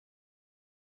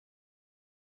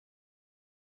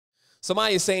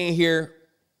Somebody is saying here,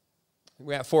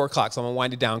 we're at 4 o'clock, so I'm going to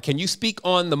wind it down. Can you speak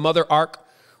on the Mother Ark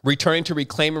returning to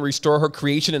reclaim and restore her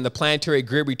creation and the planetary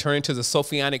grid returning to the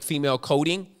Sophionic female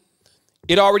coding?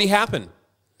 It already happened.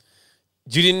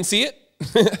 You didn't see it?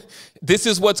 This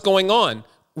is what's going on.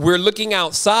 We're looking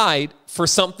outside for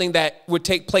something that would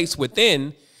take place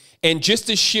within, and just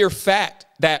the sheer fact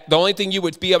that the only thing you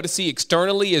would be able to see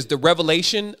externally is the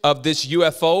revelation of this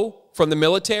UFO from the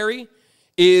military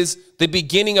is the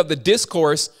beginning of the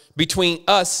discourse between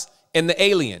us and the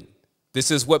alien. This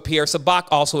is what Pierre Sabak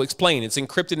also explained. It's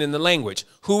encrypted in the language.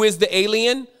 Who is the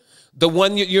alien? The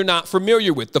one you're not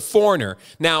familiar with, the foreigner.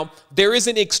 Now, there is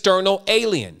an external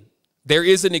alien. There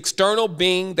is an external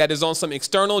being that is on some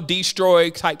external destroy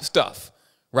type stuff,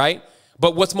 right?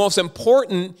 But what's most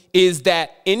important is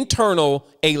that internal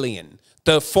alien,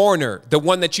 the foreigner, the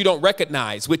one that you don't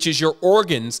recognize, which is your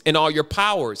organs and all your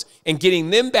powers, and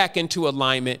getting them back into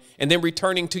alignment and then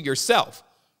returning to yourself,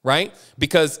 right?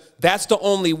 Because that's the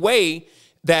only way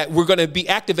that we're going to be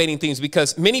activating things,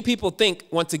 because many people think,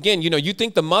 once again, you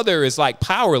think the mother is like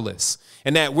powerless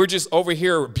and that we're just over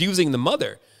here abusing the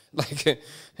mother. Like,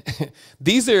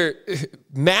 these are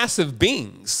massive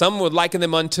beings. Some would liken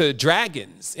them unto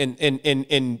dragons and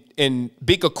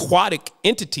big aquatic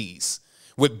entities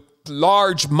with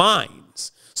large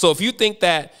minds. So if you think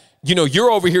that,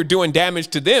 you're over here doing damage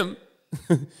to them,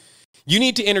 you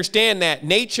need to understand that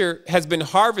nature has been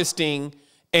harvesting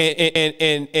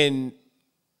and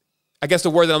I guess the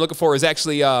word that I'm looking for is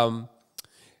actually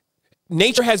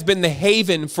nature has been the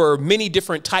haven for many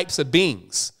different types of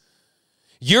beings.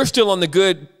 You're still on the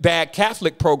good, bad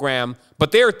Catholic program,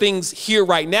 but there are things here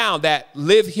right now that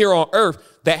live here on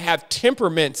earth that have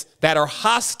temperaments that are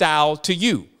hostile to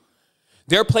you.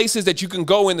 There are places that you can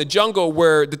go in the jungle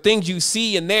where the things you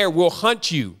see in there will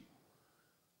hunt you.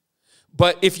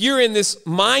 But if you're in this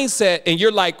mindset and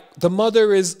you're like, the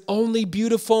mother is only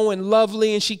beautiful and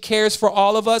lovely and she cares for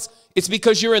all of us, it's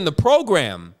because you're in the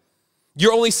program.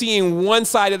 You're only seeing one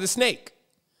side of the snake.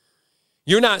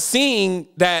 You're not seeing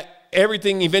that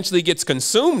everything eventually gets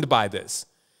consumed by this.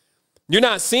 You're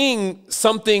not seeing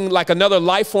something like another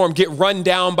life form get run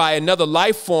down by another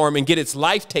life form and get its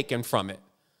life taken from it.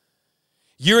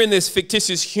 You're in this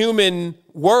fictitious human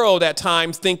world at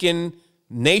times thinking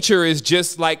nature is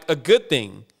just like a good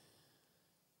thing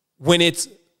when it's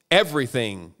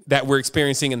everything that we're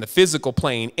experiencing in the physical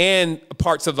plane and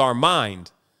parts of our mind.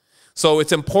 So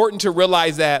it's important to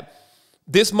realize that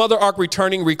this Mother Ark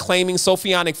returning, reclaiming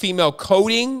Sophionic female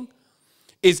coding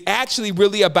is actually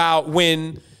really about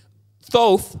when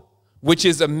Thoth, which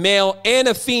is a male and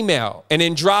a female, an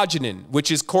androgynon, which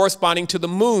is corresponding to the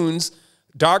moon's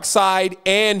dark side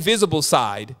and visible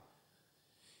side,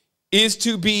 is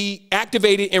to be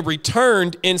activated and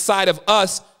returned inside of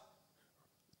us,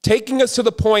 taking us to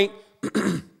the point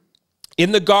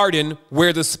in the garden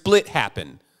where the split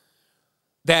happened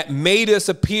that made us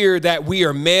appear that we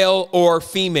are male or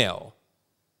female.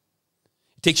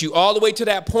 It takes you all the way to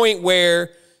that point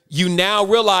where you now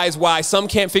realize why some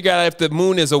can't figure out if the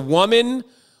moon is a woman,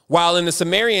 while in the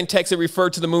Sumerian text it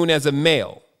referred to the moon as a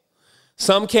male.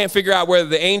 Some can't figure out whether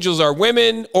the angels are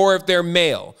women or if they're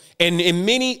male. And in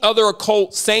many other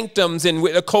occult sanctums and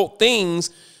occult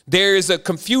things, there is a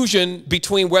confusion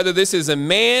between whether this is a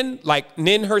man, like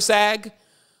Ninhursag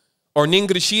or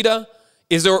Ningrishida,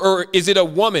 or is it a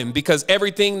woman? Because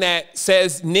everything that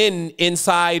says Nin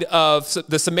inside of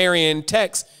the Sumerian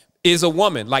text is a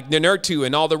woman, like Ninurtu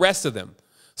and all the rest of them.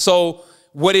 So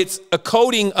what it's a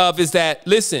coding of is that,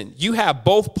 listen, you have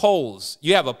both poles.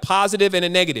 You have a positive and a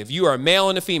negative. You are a male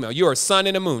and a female. You are a sun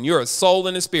and a moon. You're a soul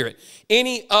and a spirit.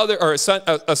 Any other, or a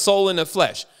soul and a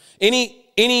flesh.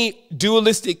 Any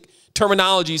dualistic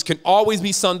terminologies can always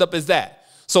be summed up as that.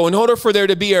 So in order for there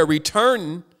to be a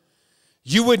return,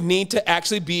 you would need to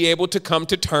actually be able to come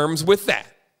to terms with that.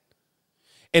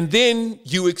 And then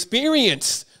you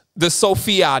experience the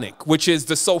Sophionic, which is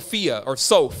the Sophia or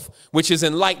Soph, which is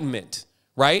enlightenment,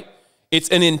 right? It's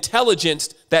an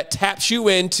intelligence that taps you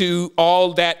into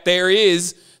all that there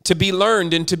is to be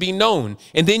learned and to be known.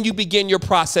 And then you begin your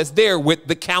process there with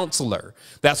the counselor.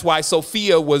 That's why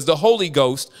Sophia was the Holy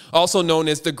Ghost, also known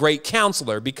as the Great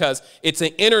Counselor, because it's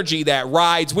an energy that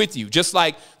rides with you, just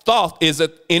like Thoth is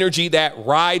an energy that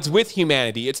rides with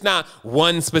humanity. It's not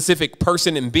one specific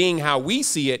person and being how we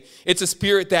see it. It's a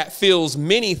spirit that feels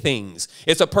many things.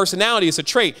 It's a personality. It's a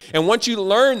trait. And once you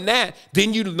learn that,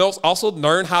 then you also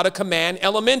learn how to command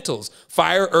elementals,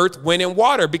 fire, earth, wind, and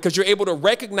water, because you're able to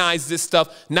recognize this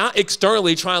stuff, not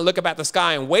externally trying to look up at the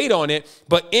sky and wait on it,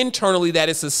 but internally that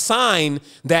it's a sign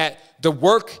that the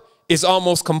work is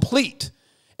almost complete.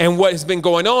 And what has been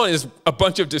going on is a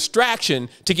bunch of distraction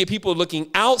to get people looking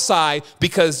outside,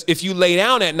 because if you lay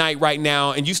down at night right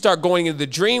now and you start going into the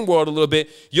dream world a little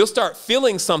bit, you'll start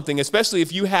feeling something, especially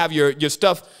if you have your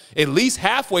stuff at least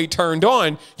halfway turned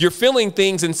on. You're feeling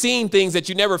things and seeing things that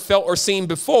you never felt or seen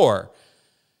before.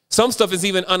 Some stuff is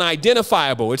even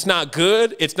unidentifiable. It's not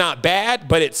good, it's not bad,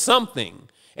 but it's something.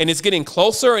 And it's getting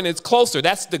closer and it's closer.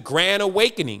 That's the grand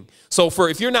awakening. So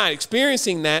if you're not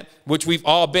experiencing that, which we've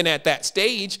all been at that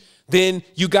stage, then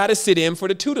you got to sit in for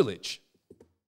the tutelage.